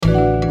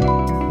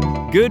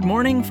Good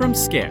morning from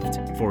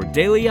Skift. For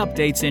daily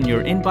updates in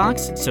your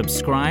inbox,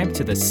 subscribe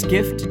to the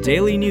Skift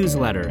Daily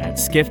newsletter at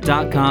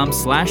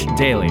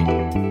skift.com/daily.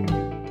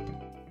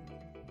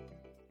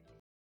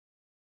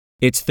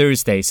 It's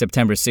Thursday,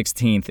 September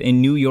 16th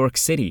in New York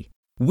City.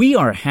 We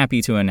are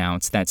happy to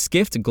announce that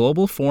Skift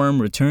Global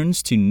Forum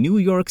returns to New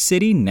York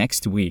City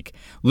next week.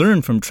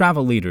 Learn from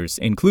travel leaders,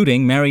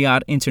 including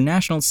Marriott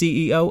International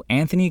CEO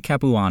Anthony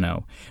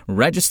Capuano.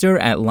 Register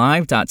at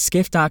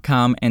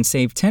live.skift.com and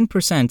save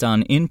 10%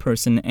 on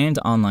in-person and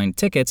online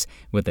tickets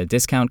with the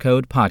discount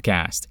code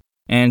PODCAST.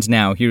 And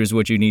now here's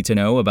what you need to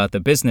know about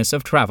the business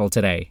of travel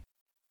today.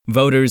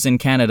 Voters in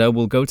Canada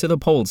will go to the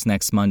polls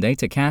next Monday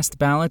to cast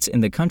ballots in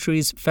the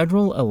country's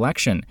federal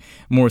election.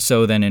 More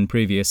so than in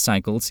previous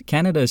cycles,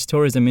 Canada's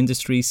tourism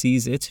industry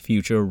sees its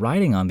future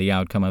riding on the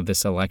outcome of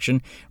this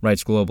election,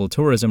 writes global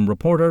tourism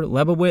reporter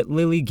Lebawit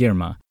Lily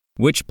Girma.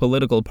 Which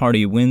political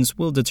party wins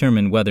will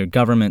determine whether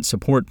government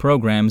support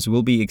programs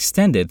will be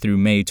extended through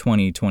May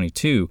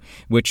 2022,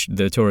 which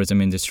the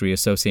Tourism Industry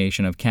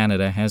Association of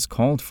Canada has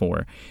called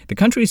for. The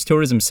country's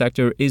tourism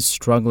sector is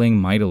struggling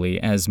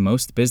mightily as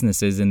most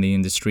businesses in the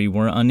industry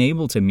were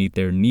unable to meet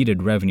their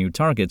needed revenue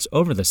targets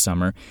over the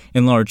summer,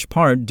 in large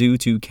part due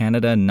to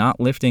Canada not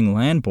lifting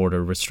land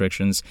border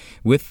restrictions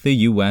with the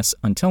U.S.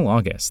 until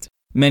August.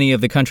 Many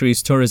of the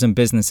country's tourism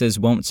businesses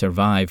won't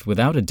survive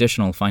without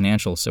additional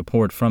financial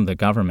support from the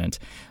government.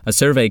 A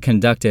survey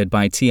conducted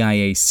by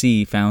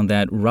TIAC found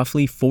that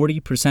roughly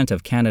 40%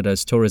 of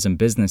Canada's tourism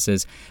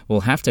businesses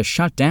will have to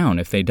shut down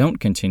if they don't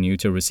continue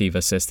to receive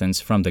assistance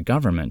from the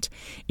government.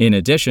 In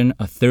addition,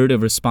 a third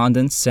of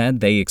respondents said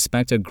they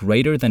expect a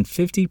greater than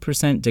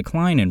 50%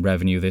 decline in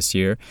revenue this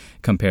year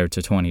compared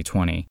to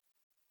 2020.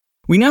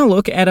 We now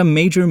look at a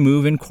major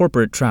move in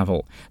corporate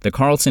travel. The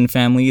Carlson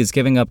family is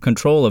giving up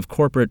control of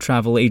corporate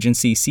travel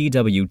agency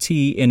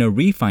CWT in a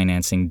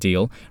refinancing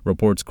deal,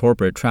 reports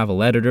corporate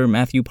travel editor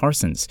Matthew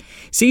Parsons.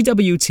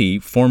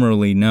 CWT,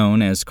 formerly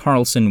known as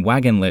Carlson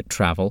Wagonlit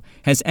Travel,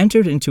 has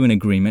entered into an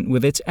agreement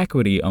with its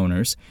equity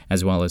owners,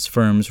 as well as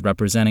firms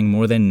representing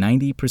more than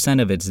 90%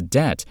 of its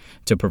debt,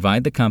 to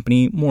provide the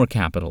company more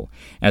capital.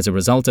 As a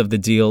result of the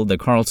deal, the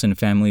Carlson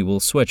family will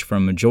switch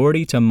from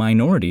majority to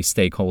minority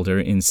stakeholder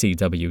in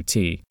CWT.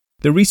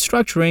 The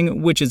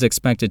restructuring, which is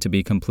expected to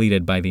be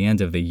completed by the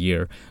end of the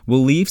year,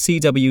 will leave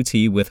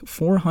CWT with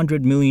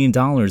 $400 million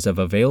of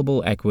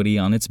available equity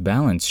on its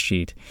balance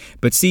sheet.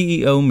 But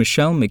CEO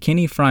Michelle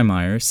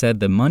McKinney-Freimeyer said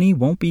the money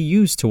won't be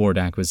used toward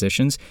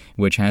acquisitions,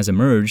 which has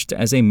emerged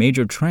as a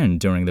major trend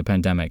during the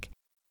pandemic.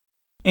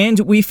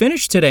 And we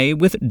finish today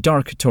with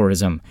dark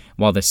tourism.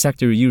 While the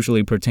sector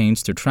usually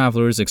pertains to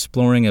travelers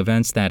exploring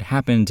events that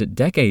happened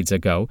decades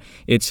ago,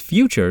 its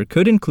future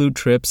could include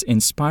trips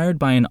inspired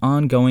by an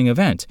ongoing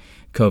event,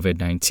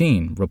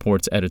 COVID-19,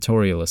 reports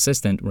editorial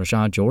assistant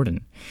Rashad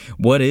Jordan.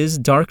 What is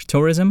dark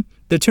tourism?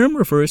 The term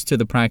refers to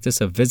the practice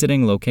of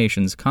visiting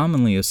locations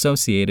commonly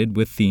associated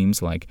with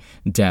themes like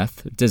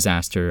death,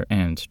 disaster,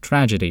 and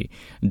tragedy.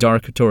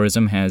 Dark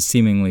tourism has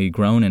seemingly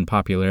grown in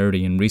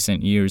popularity in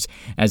recent years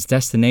as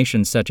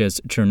destinations such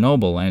as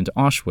Chernobyl and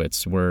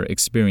Auschwitz were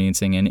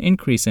experiencing an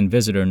increase in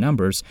visitor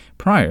numbers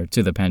prior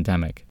to the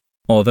pandemic.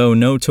 Although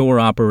no tour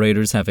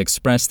operators have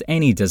expressed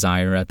any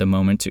desire at the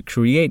moment to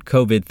create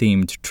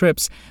COVID-themed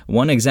trips,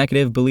 one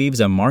executive believes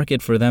a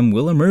market for them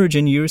will emerge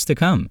in years to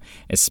come,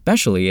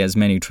 especially as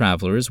many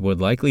travelers would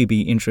likely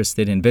be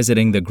interested in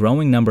visiting the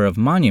growing number of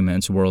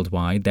monuments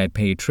worldwide that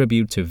pay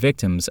tribute to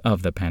victims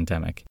of the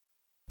pandemic.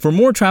 For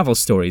more travel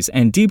stories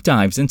and deep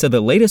dives into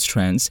the latest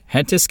trends,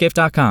 head to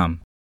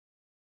skift.com.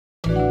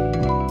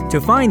 To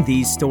find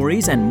these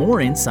stories and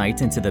more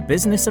insight into the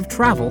business of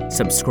travel,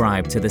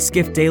 subscribe to the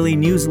Skift Daily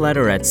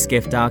newsletter at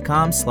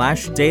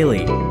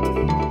skift.com/daily.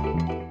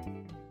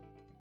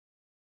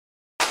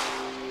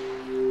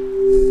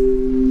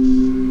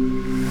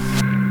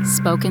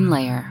 Spoken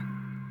Layer.